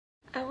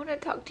I want to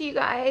talk to you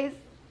guys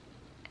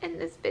in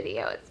this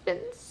video. It's been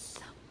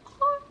so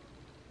hard.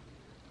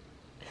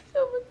 It's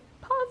almost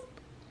impossible.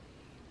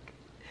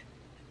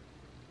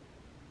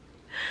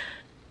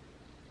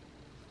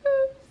 It's so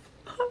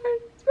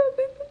hard. It's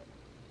probably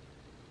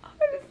the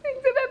hardest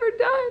things I've ever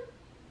done.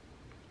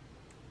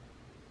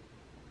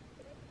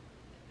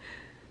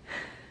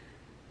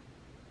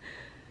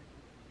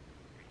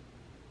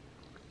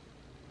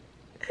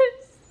 I'm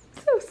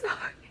so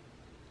sorry.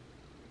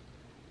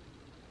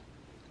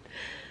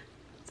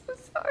 I'm so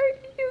sorry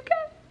to you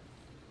guys.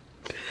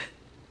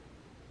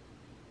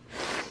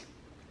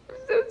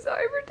 I'm so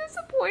sorry for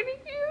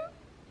disappointing you.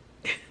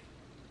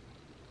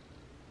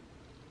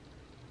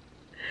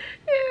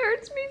 It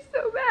hurts me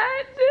so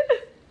bad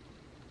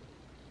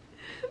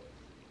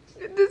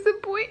to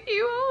disappoint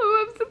you all who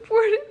have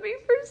supported me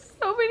for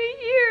so many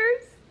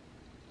years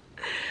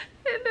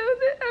and know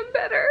that I'm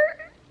better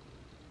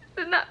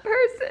than that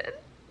person.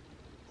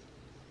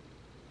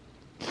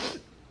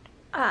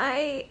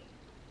 I,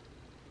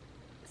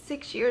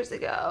 6 years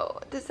ago,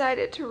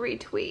 decided to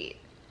retweet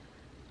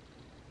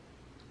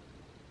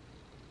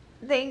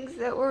things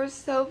that were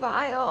so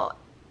vile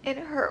and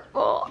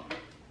hurtful.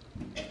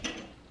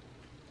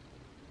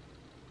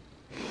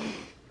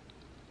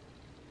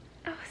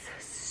 I was so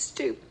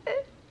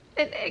stupid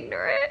and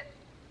ignorant,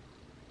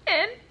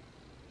 and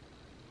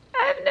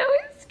I have no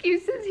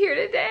excuses here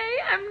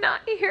today. I'm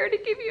not here to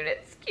give you an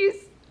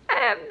excuse. I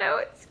have no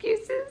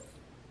excuses.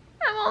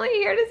 I'm only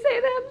here to say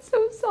that I'm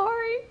so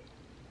sorry.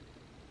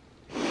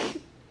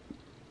 And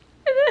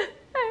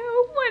I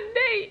hope one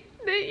day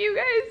that you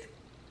guys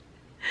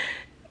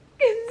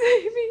can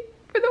save me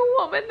for the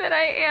woman that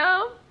I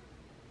am.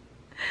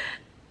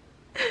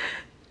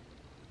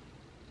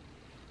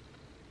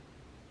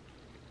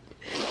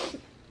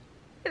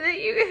 And that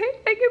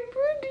I can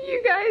prove to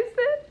you guys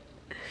that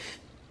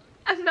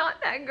I'm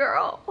not that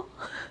girl.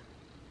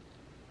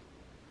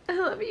 I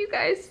love you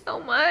guys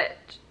so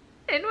much.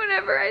 And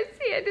whenever I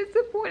see I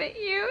disappointed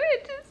you,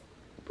 it just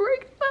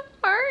breaks my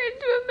heart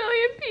into a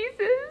million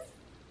pieces.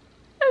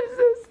 I'm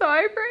so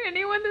sorry for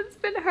anyone that's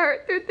been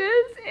hurt through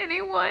this.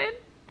 Anyone.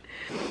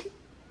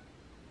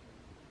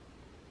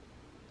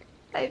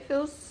 I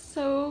feel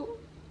so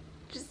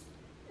just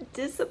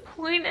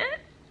disappointed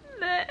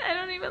that I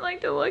don't even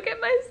like to look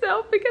at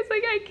myself because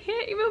like I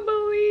can't even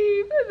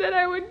believe that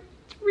I would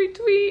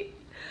retweet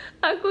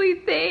ugly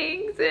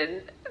things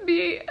and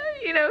be,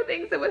 you know,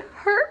 things that would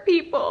hurt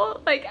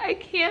people. Like, I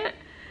can't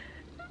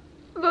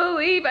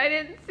believe I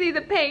didn't see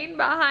the pain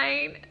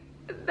behind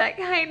that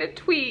kind of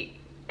tweet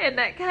and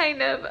that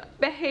kind of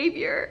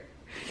behavior.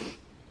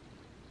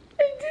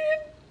 I did,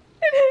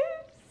 and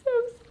I'm so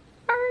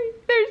sorry.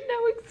 There's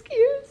no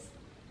excuse.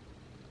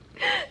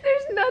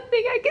 There's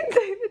nothing I can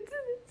say that's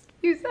an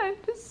excuse. I'm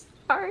just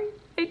sorry.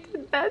 I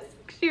did that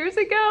 6 years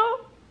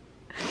ago.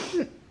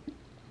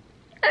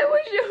 I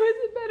wish it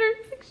was better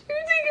 6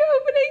 years ago,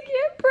 but I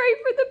can't pray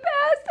for the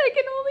past. I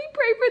can only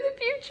pray for the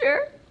future.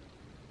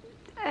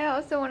 I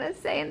also want to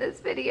say in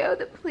this video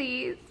that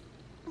please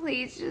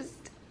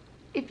just,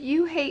 if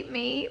you hate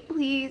me,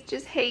 please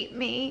just hate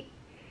me.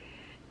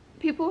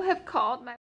 People have called my